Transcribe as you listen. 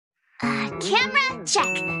Camera, check.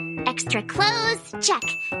 Extra clothes, check.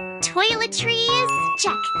 Toiletries,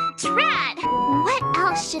 check. Drat! What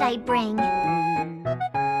else should I bring?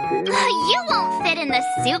 You won't fit in the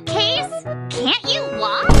suitcase! Can't you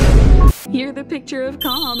walk? You're the picture of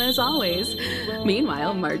calm, as always.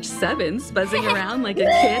 Meanwhile, March 7th's buzzing around like a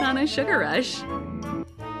kid on a sugar rush.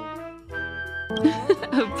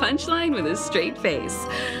 A punchline with a straight face.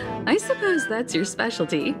 I suppose that's your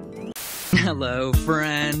specialty. Hello,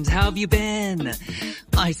 friend. How have you been?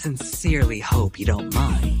 I sincerely hope you don't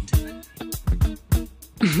mind.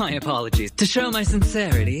 My apologies. To show my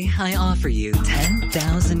sincerity, I offer you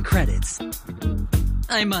 10,000 credits.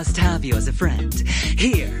 I must have you as a friend.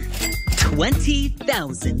 Here,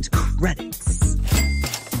 20,000 credits.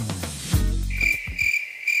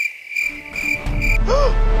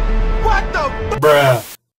 What the?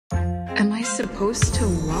 Bruh. Am I supposed to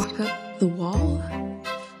walk up the wall?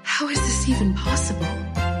 How is this even possible?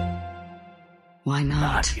 Why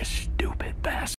not? You stupid bastard.